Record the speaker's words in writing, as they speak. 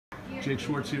Jake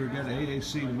Schwartz here again,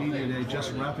 AAC Media Day,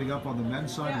 just wrapping up on the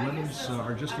men's side. Women's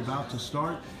are just about to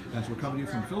start as we're coming to you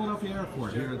from Philadelphia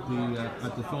Airport here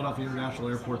at the Philadelphia International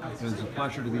Airport. It is a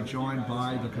pleasure to be joined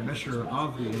by the commissioner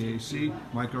of the AAC,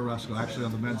 Mike Aresco, actually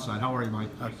on the men's side. How are you, Mike?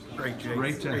 Great, Jake.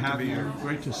 Great to have you. Here.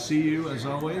 Great to see you, as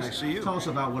always. I see you. Tell us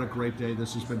about what a great day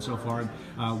this has been so far.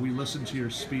 We listened to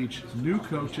your speech. New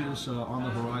coaches on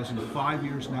the horizon, 5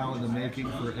 years now in the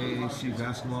making for AAC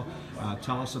basketball.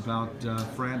 Tell us about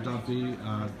Fran Dunphy,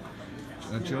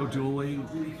 Joe Dooley,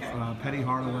 Penny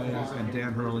Hardaway, and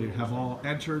Dan Hurley have all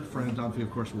entered. Fran Dunphy,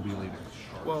 of course, will be leaving.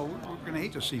 Well, we're going to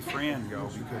hate to see Fran go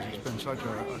because he's been such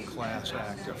a class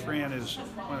act. Fran is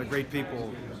one of the great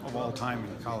people of all time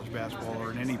in college basketball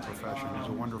or in any profession. He's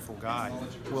a wonderful guy.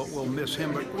 We'll miss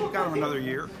him, but we've got him another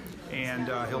year. And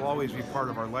he'll always be part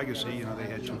of our legacy. You know, they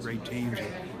had two great teams.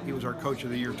 He was our coach of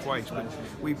the year twice. But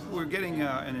we're getting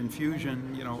an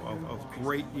infusion, you know, of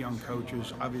great young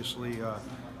coaches. Obviously,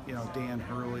 you know, Dan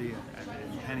Hurley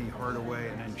and Penny Hardaway,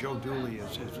 and then Joe Dooley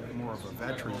is more of a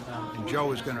veteran. And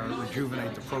Joe is going to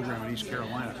rejuvenate the program at East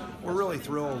Carolina. We're really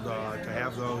thrilled to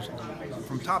have those.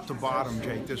 From top to bottom,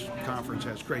 Jake, this conference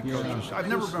has great coaches. I've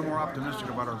never been more optimistic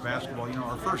about our basketball. You know,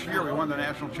 our first year we won the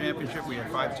national championship. We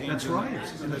had 5 teams. That's right.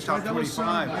 In the top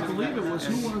 25. I believe it was.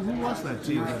 Who was that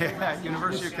team? Yeah,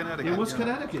 University of Connecticut. It was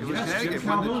Connecticut. Yes, Jim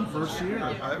Calhoun, first year.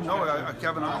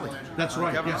 Kevin Ollie. That's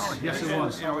right. Kevin yes, Ollie. Yes, it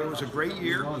was. You know, it was a great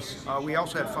year. We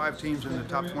also had 5 teams in the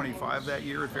top 25 that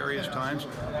year at various times,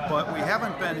 but we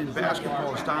haven't been in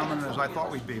basketball as dominant as I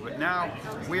thought we'd be. But now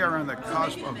we are on the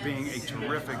cusp of being a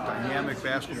terrific, dynamic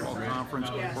basketball conference.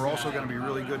 We're also going to be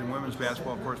really good in women's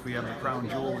basketball. Of course, we have the crown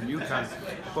jewel in UConn.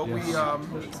 But we, you know,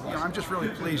 I'm just really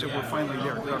pleased that we're finally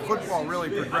there. Our football really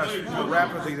progressed more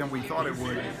rapidly than we thought it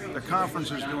would. The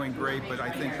conference is doing great, but I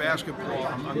think basketball,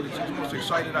 I'm the most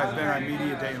excited I've been on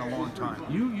Media Day in a long time.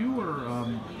 You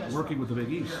were working with the Big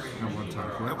East at one time,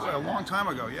 correct? A long time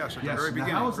ago, yes, at the very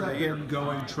beginning. How has that been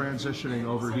going, transitioning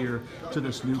over here to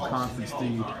this new conference,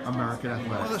 the American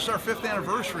Athletic? Well, this is our 5th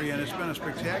anniversary, and it's been a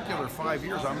spectacular 5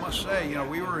 years. I must say, you know,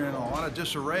 we were in a lot of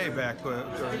disarray back, but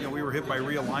you know, we were hit by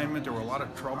realignment. There were a lot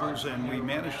of troubles, and we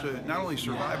managed to not only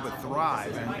survive but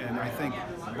thrive. And I think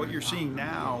what you're seeing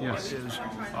now is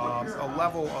a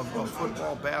level of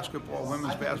football, basketball,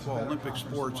 women's basketball, Olympic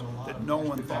sports that no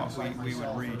one thought we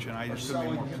would reach, and I just couldn't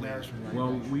be more pleased.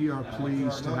 Well, we are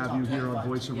pleased to have you here on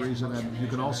Voice of Reason, and you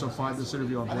can also find this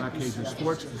interview on Black Cager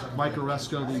Sports. Mike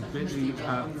Aresco,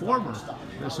 the former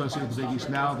associate with the Big East,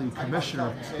 now the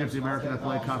commissioner of the American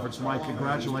Athletic Conference. Mike,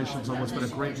 congratulations on what's been a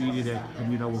great media day,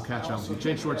 and you know we'll catch up with you.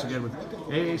 Jake Schwartz again with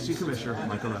AAC Commissioner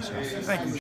Mike Aresco. Thank you.